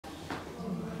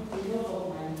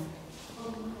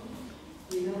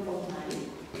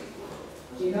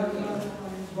you know him?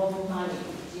 Bob Marley,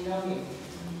 do you know him?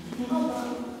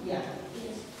 Yeah.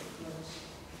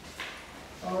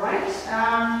 All right.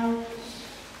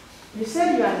 You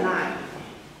said you are 9.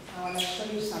 I want to show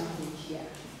you something here.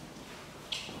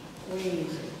 Where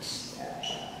is it?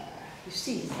 You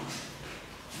see,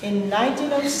 in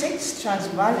 1906,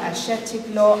 Transvaal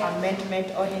Asiatic Law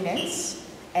Amendment Ordinance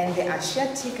and the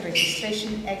Asiatic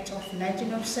Registration Act of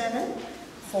 1907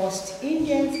 forced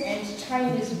Indians and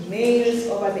Chinese males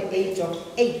over the age of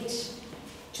 8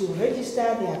 to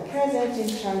register their presence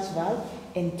in Transvaal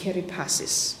and carry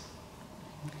passes.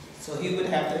 So he would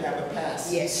have to have a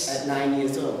pass. Yes. At 9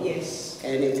 years old. Yes.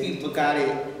 And if he forgot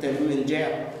it, then we're in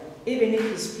jail. Even if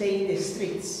he's playing the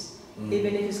streets,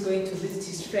 even if he's going to visit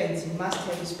his friends, he must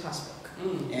have his passbook.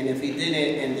 And if he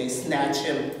didn't and they snatch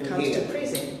him, he comes to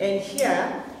prison. And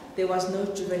here, there was no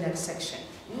juvenile section.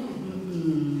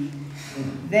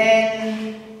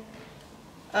 Then,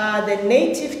 the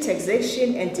Native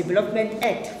Taxation and Development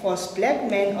Act forced black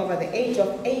men over the age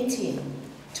of 18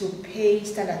 to pay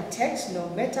standard tax no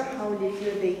matter how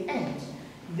little they earned.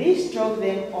 This drove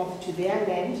them off to their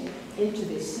land into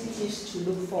the cities to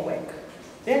look for work.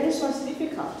 Then this was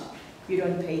difficult. You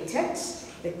don't pay tax,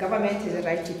 the government has a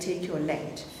right to take your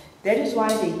land. That is why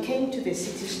they came to the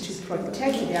cities to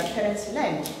protect their parents'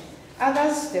 land.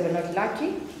 Others, they were not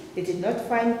lucky. They did not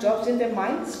find jobs in the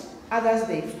mines. Others,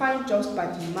 they find jobs,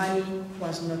 but money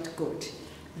was not good.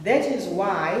 That is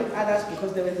why others,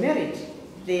 because they were married,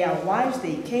 their wives,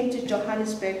 they came to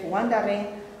Johannesburg wondering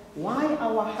why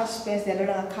our husbands, they're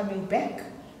no longer coming back.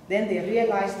 Then they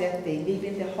realized that they live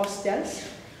in the hostels.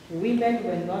 Women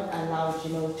were not allowed,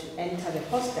 to enter the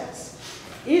hostels.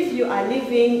 If you are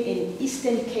living in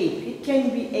Eastern Cape, it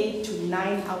can be 8 to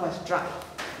 9 hours drive.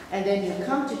 And then you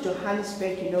come to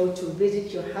Johannesburg, to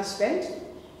visit your husband,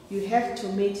 you have to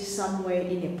meet somewhere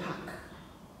in a park.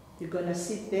 You're gonna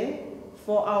sit there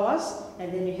 4 hours,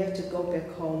 and then you have to go back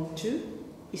home to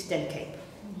Eastern Cape.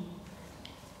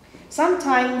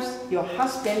 Sometimes your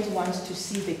husband wants to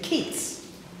see the kids.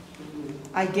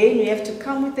 Again, you have to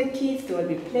come with the kids. They will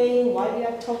be playing while you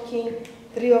are talking.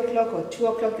 3 o'clock or 2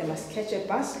 o'clock, they must catch a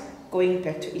bus going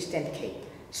back to Eastern Cape.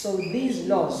 So these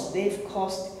laws, they've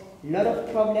caused a lot of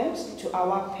problems to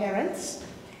our parents,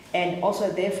 and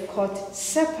also they've caused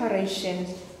separation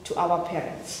to our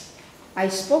parents. I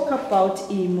spoke about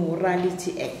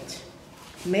Immorality Act.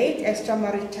 Made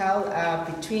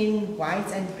extramarital between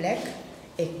whites and black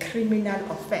a criminal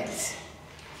offense.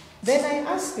 Then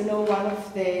I asked, one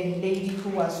of the lady who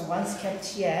was once kept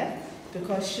here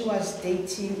because she was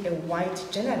dating a white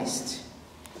journalist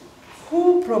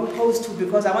who proposed to,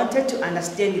 because I wanted to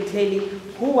understand it clearly,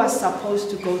 who was supposed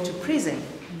to go to prison.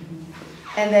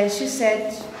 And then she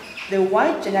said, the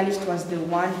white journalist was the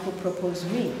one who proposed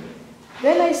me.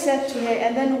 Then I said to her,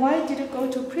 and then why did you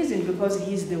go to prison? Because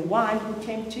he's the one who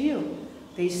came to you.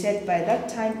 They said by that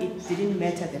time it didn't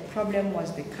matter, the problem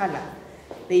was the color.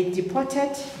 They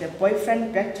deported the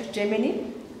boyfriend back to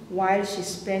Germany while she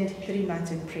spent 3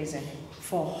 months in prison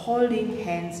for holding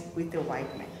hands with the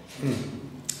white man.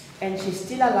 And she's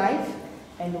still alive,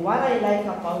 and what I like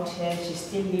about her, she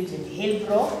still lives in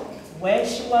Hillbrow, where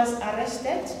she was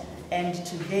arrested, and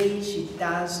today she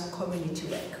does community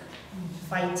work,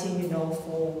 fighting,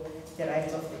 for the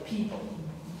rights of the people.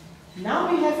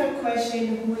 Now we have a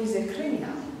question, who is a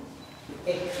criminal?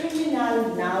 A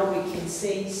criminal, now we can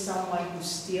say someone who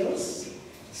steals,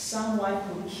 someone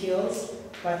who kills,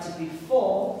 but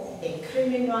before, a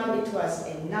criminal, it was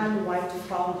a non-white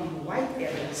found in white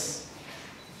areas.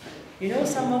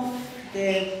 Some of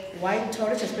the white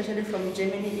tourists, especially from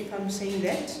Germany, if I'm saying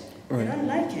that, they don't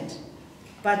like it.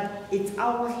 But it's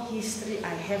our history, I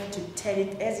have to tell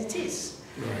it as it is.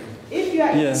 Right. If you are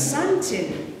in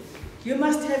Sandton, you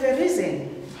must have a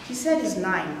reason. He said it's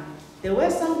 9. There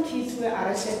were some kids who were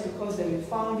arrested because they were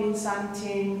found in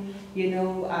Sandton,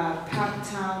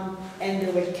 Parktown, and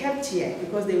they were kept here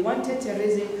because they wanted a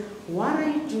reason. What are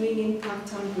you doing in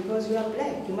Parktown? Because you are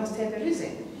black, you must have a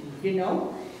reason,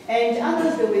 And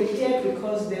others, they were here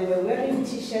because they were wearing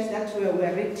t-shirts that were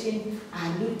written,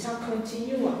 Aluta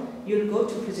Continua. You'll go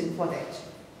to prison for that.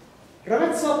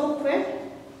 Robert Sobukwe,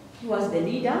 he was the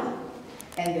leader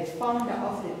and the founder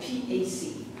of the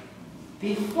PAC.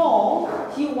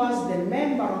 Before, he was the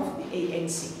member of the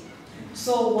ANC.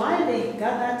 So while they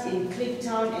gathered in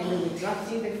Kliptown and they were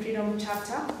drafting the Freedom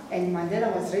Charter, and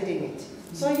Mandela was reading it,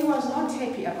 so he was not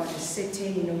happy about a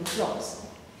certain clause.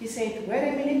 He said, wait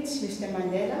a minute, Mr.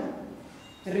 Mandela,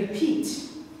 repeat.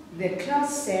 The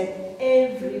clause said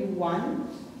everyone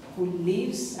who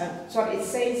lives, it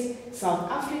says South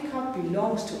Africa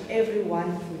belongs to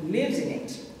everyone who lives in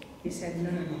it. He said,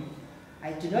 no.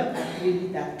 I do not agree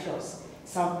with that clause.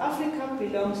 South Africa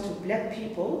belongs to black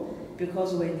people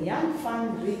because when Jan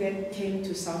van Riebeeck came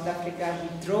to South Africa,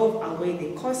 he drove away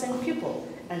the Khoisan people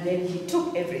and then he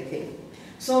took everything.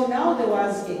 So now there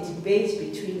was a debate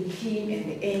between him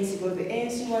and the ANC, because the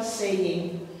ANC was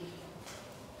saying,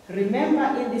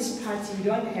 remember in this party we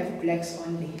don't have blacks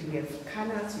only, we have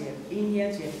Kannats, we have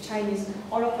Indians, we have Chinese,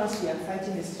 all of us we are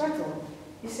fighting a struggle.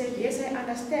 He said, yes, I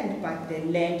understand, but the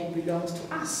land belongs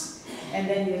to us. And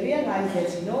then he realized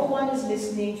that no one is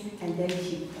listening, and then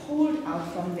he pulled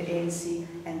out from the ANC,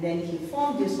 and then he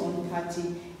formed his own party.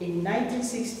 In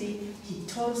 1960, he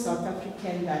told South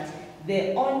Africans that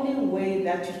the only way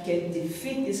that we can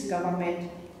defeat this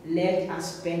government, let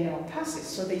us ban our passes.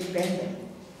 So they banned them.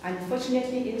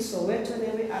 Unfortunately, in Soweto,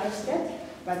 they were arrested,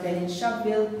 but then in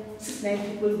Sharpeville,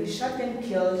 69 people were shot and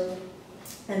killed,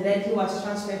 and then he was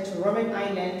transferred to Robben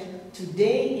Island.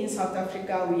 Today in South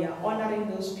Africa, we are honoring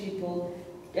those people.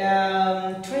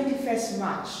 21st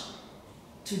March.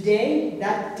 Today,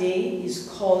 that day is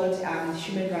called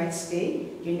Human Rights Day,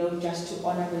 you know, just to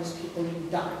honor those people who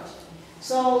died.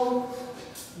 So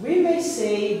we may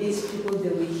say these people, they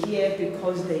were here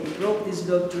because they broke this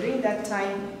law. During that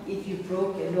time, if you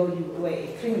broke a law, you were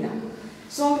a criminal.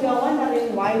 So we are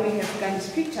wondering why we have Gandhi's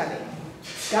picture there.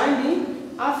 Gandhi,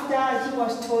 after he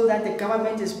was told that the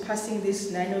government is passing this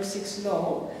 906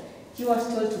 law, he was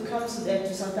told to come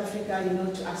to South Africa, you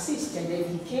know, to assist. And then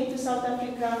he came to South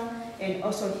Africa, and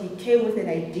also he came with an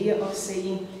idea of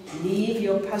saying, leave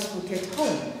your passport at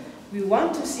home. We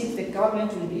want to see if the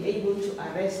government will be able to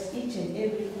arrest each and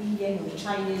every Indian or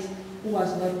Chinese who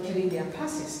was not carrying their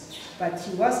passes. But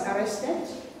he was arrested.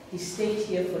 He stayed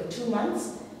here for 2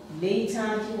 months.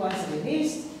 Later, he was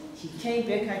released. He came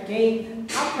back again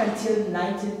up until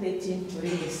 1913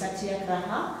 during the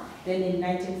Satyagraha. Then in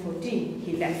 1914,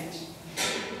 he left.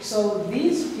 So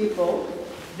these people,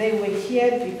 they were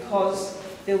here because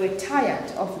they were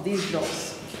tired of these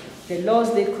laws. The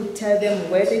laws, they could tell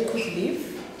them where they could live,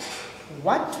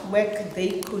 what work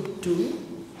they could do,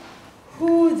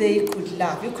 who they could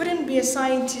love. You couldn't be a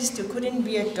scientist, you couldn't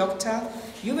be a doctor.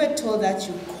 You were told that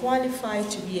you qualified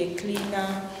to be a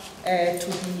cleaner,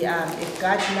 to be a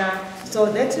gardener.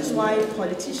 So that is why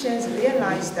politicians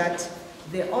realize that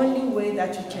the only way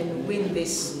that we can win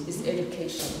this is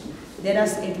education. Let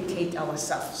us educate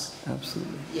ourselves.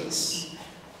 Absolutely. Yes.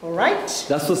 All right?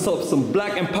 That's what's up, some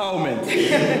black empowerment. You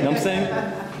know what I'm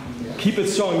saying? Keep it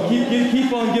strong.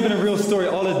 Keep on giving a real story.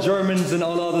 All the Germans and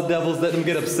all the other devils, let them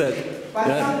get upset. But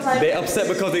yeah? They're upset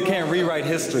because they can't rewrite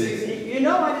history. You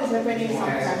know what is happening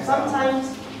sometimes?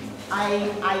 Sometimes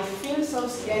I feel so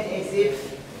scared as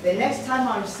if the next time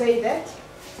I'll say that,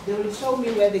 they will show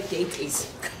me where the gate is.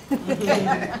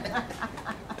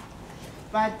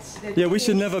 But yeah, we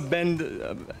should never bend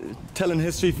telling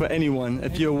history for anyone.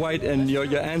 If you're white and your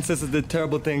ancestors did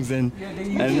terrible things, and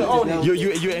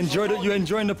you're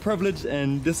enjoying the privilege,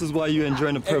 and this is why you're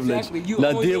enjoying the privilege. Exactly.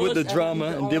 Now deal with the drama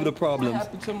and deal with the problems.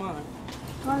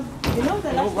 Because, you know,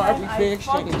 the last time I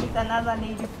talked with another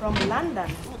lady from London.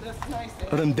 Oh, that's nice.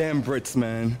 Oh, them damn Brits,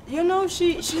 man. You know,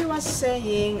 she was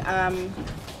saying,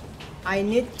 I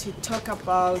need to talk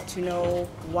about, you know,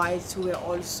 whites who were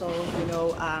also, you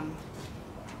know,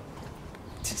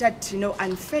 treated, you know,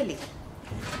 unfairly.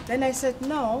 Then I said,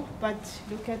 no, but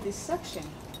look at this section.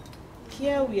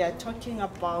 Here we are talking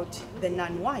about the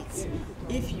non-whites.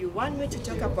 If you want me to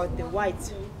talk about the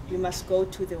whites, we must go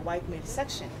to the white male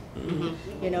section.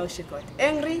 You know, she got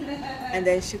angry, and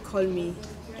then she called me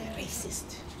a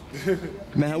racist.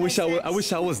 Man, I wish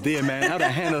I was there, man. I'd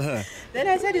have handled her. Then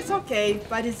I said, it's okay,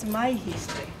 but it's my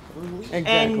history. Exactly.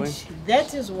 And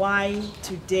that is why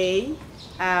today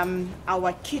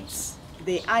our kids,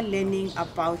 they are learning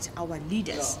about our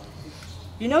leaders.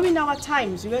 You know, in our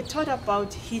times, we were taught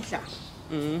about Hitler,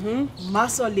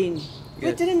 Mussolini.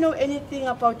 We didn't know anything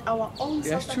about our own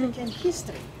South African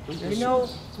history. You know,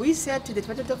 we said to the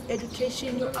Department of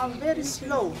Education, you are very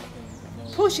slow.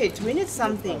 Push it, we need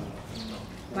something.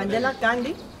 Mandela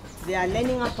Gandhi, they are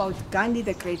learning about Gandhi,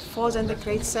 the grade 4s and the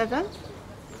grade 7.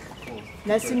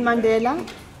 Nelson Mandela,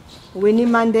 Winnie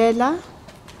Mandela,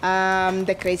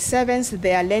 the grade 7s,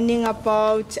 they are learning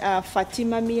about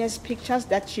Fatima Mia's pictures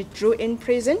that she drew in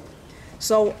prison.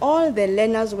 So all the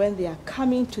learners, when they are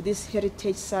coming to this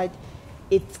heritage site,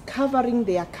 it's covering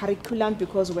their curriculum,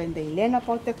 because when they learn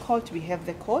about the court, we have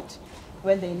the court.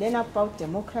 When they learn about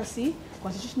democracy,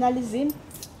 constitutionalism,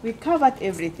 we covered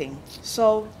everything.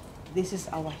 So this is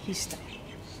our history.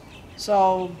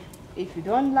 So if you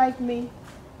don't like me,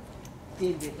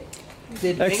 deal with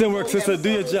it. Excellent work, sister. Do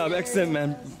your job. Excellent,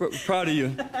 man. Proud of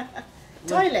you.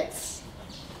 Toilets.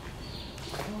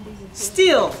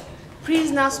 Still,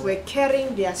 prisoners were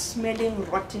carrying their smelling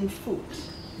rotten food.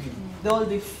 They will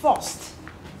be forced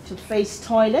to face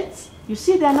toilets. You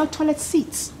see, there are no toilet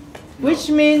seats, which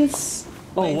means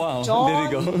Oh wow,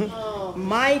 John, there you go.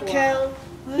 Michael,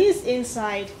 he's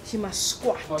inside, he must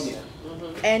squat.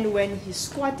 And when he's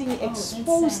squatting, he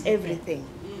exposes everything.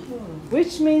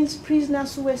 Which means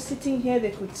prisoners who were sitting here,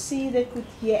 they could see, they could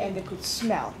hear, and they could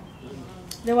smell.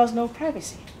 There was no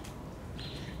privacy.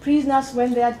 Prisoners,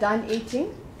 when they are done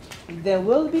eating, they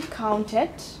will be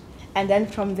counted, and then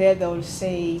from there they will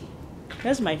say,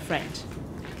 "Here's my friend.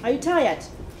 Are you tired?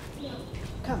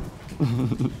 Come."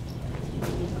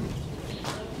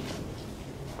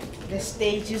 The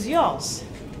stage is yours.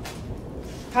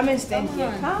 Come and stand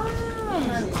here. Come.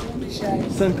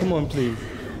 Son, come on, please.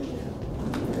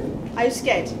 Are you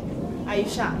scared? Are you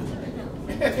shy?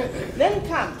 Then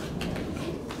come.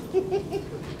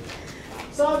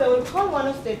 So they will call one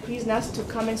of the prisoners to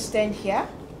come and stand here,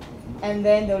 and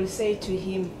then they will say to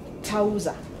him,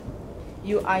 "Tauza,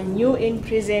 you are new in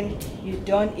prison, you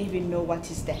don't even know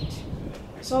what is that."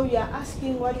 So you are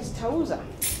asking, what is Tauza?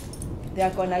 They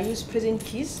are going to use prison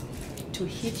keys to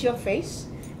hit your face,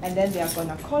 and then they are going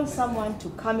to call someone to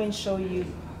come and show you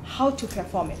how to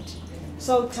perform it.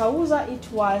 So Tauza, it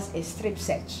was a strip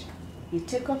search. You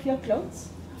take off your clothes,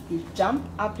 you jump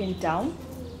up and down,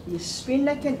 you spin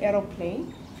like an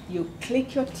aeroplane, you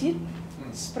click your teeth,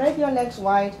 spread your legs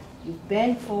wide, you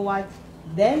bend forward,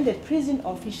 then the prison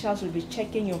officials will be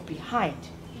checking your behind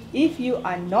if you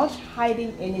are not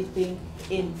hiding anything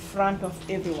in front of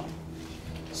everyone.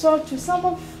 So to some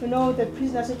of the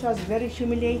prisoners, it was very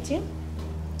humiliating.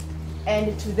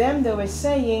 And to them, they were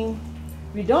saying,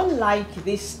 "We don't like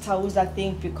this Tauza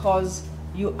thing because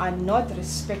you are not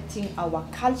respecting our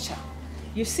culture.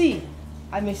 You see,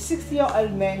 I'm a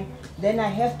 60-year-old man, then I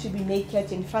have to be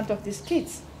naked in front of these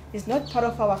kids. It's not part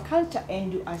of our culture,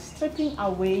 and you are stripping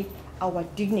away our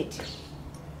dignity."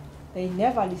 They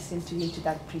never listened to him, to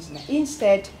that prisoner.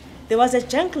 Instead, there was a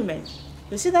gentleman.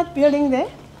 You see that building there?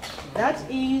 That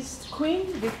is Queen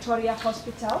Victoria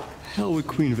Hospital. Hell with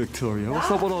Queen Victoria.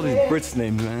 What's up with all these Brits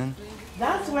names, man?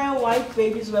 That's where white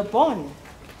babies were born.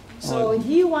 So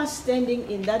he was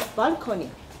standing in that balcony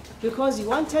because he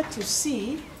wanted to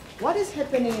see what is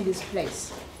happening in this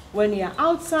place. When you're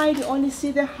outside, you only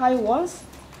see the high walls,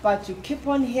 but you keep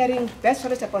on hearing bad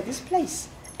stories about this place.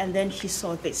 And then he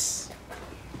saw this.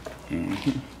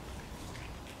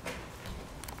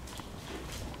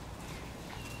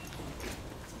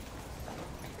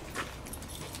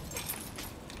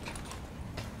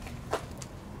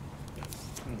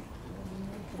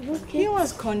 He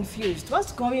was confused.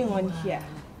 What's going on here?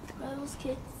 Are those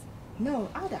kids? No,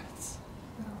 adults.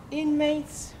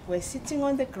 Inmates were sitting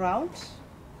on the ground.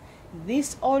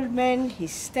 This old man,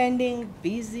 he's standing,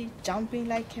 busy, jumping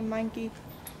like a monkey.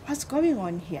 What's going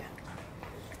on here?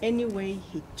 Anyway,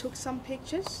 he took some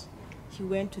pictures. He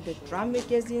went to the Drum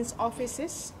Magazine's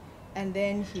offices, and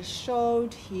then he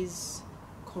showed his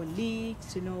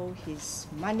colleagues, his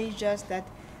managers, that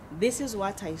this is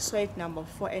what I saw at number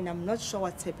 4, and I'm not sure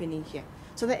what's happening here.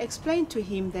 So they explained to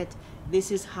him that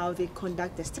this is how they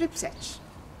conduct the strip search.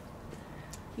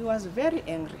 He was very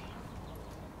angry.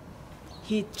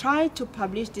 He tried to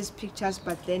publish these pictures,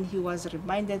 but then he was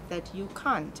reminded that you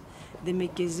can't. The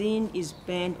magazine is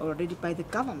banned already by the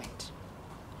government.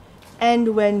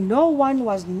 And when no one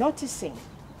was noticing,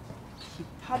 he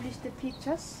published the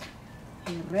pictures,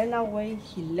 he ran away,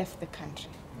 he left the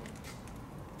country.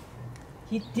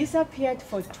 He disappeared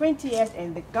for 20 years,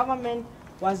 and the government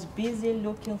was busy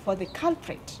looking for the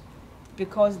culprit,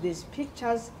 because these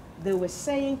pictures, they were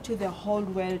saying to the whole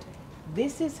world,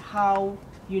 this is how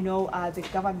the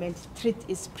government treats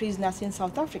its prisoners in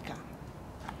South Africa.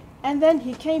 And then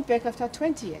he came back after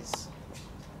 20 years.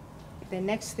 The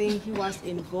next thing, he was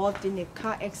involved in a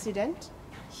car accident.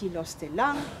 He lost a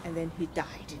lung, and then he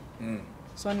died.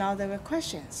 So now there were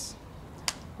questions.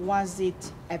 Was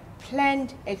it a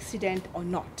planned accident or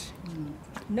not?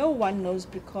 No one knows,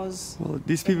 because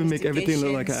these people make everything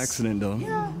look like an accident, though.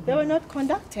 Yeah, they were not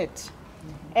conducted.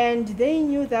 And they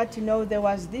knew that, there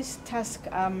was this task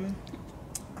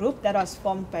group that was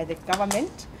formed by the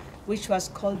government, which was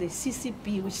called the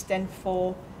CCB, which stands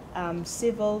for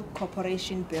Civil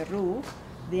Corporation Bureau.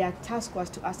 Their task was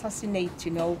to assassinate,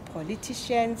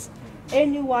 politicians,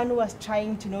 anyone who was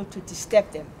trying to disturb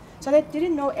them. So they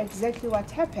didn't know exactly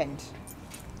what happened.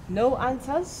 No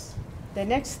answers. The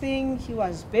next thing, he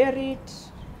was buried,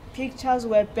 pictures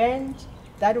were banned.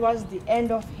 That was the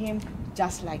end of him,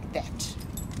 just like that.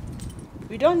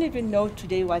 We don't even know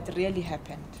today what really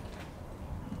happened.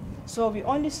 So we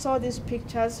only saw these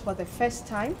pictures for the first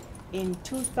time in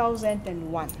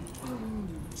 2001.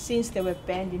 since they were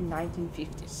banned in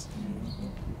 1950s.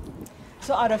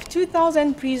 So out of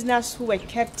 2,000 prisoners who were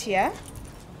kept here,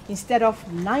 instead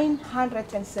of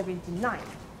 979,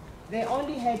 they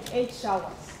only had 8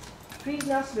 showers.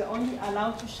 Prisoners were only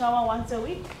allowed to shower once a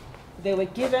week. They were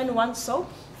given one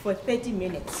soap for 30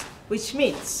 minutes, which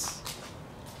means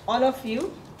all of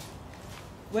you,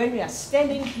 when we are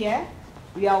standing here,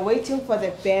 we are waiting for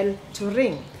the bell to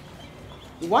ring.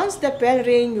 Once the bell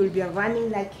rings, you'll be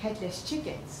running like headless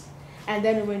chickens. And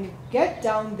then when you get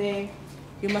down there,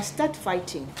 you must start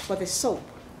fighting for the soap.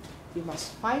 You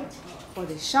must fight for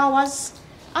the showers.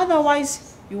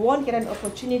 Otherwise, you won't get an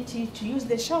opportunity to use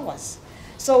the showers.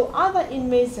 So other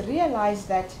inmates realized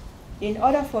that in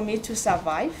order for me to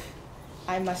survive,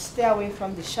 I must stay away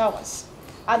from the showers.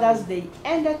 Others, they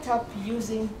ended up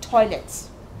using toilets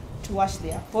to wash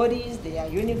their bodies, their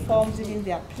uniforms, even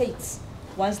their plates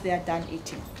once they are done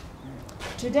eating.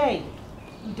 Today,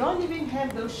 we don't even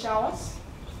have those showers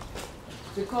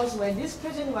because when this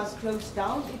prison was closed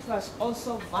down, it was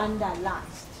also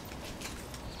vandalized.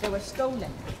 They were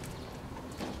stolen.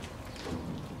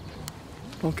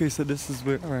 Okay, so this is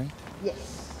where, all right.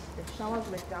 Yes, the showers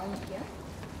were down here.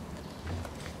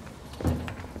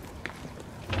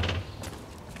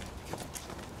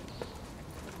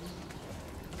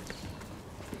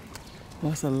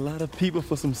 That's a lot of people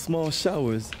for some small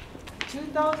showers.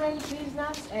 2,000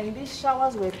 prisoners, and these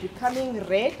showers were becoming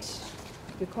red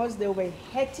because they were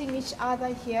hitting each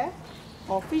other here.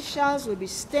 Officials will be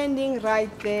standing right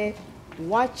there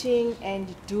watching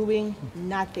and doing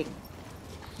nothing.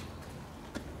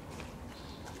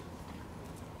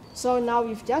 So now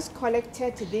we've just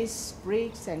collected these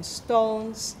bricks and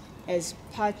stones as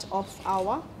part of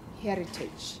our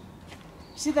heritage.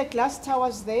 See the glass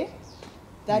towers there?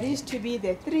 That is to be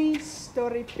the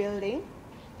 3-story building.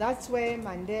 That's where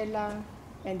Mandela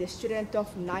and the student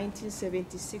of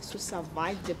 1976 who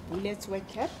survived the bullets were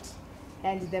kept.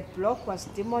 And the block was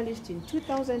demolished in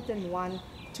 2001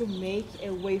 to make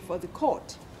a way for the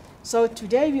court. So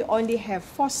today we only have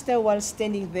 4 stairwells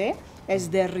standing there as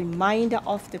the reminder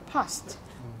of the past.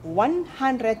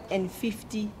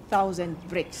 150,000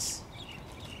 bricks.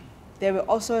 They were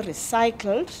also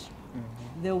recycled.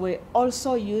 They were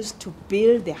also used to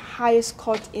build the highest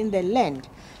court in the land,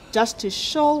 just to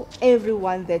show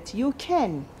everyone that you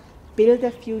can build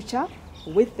a future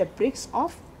with the bricks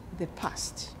of the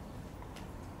past.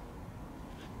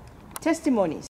 Testimonies.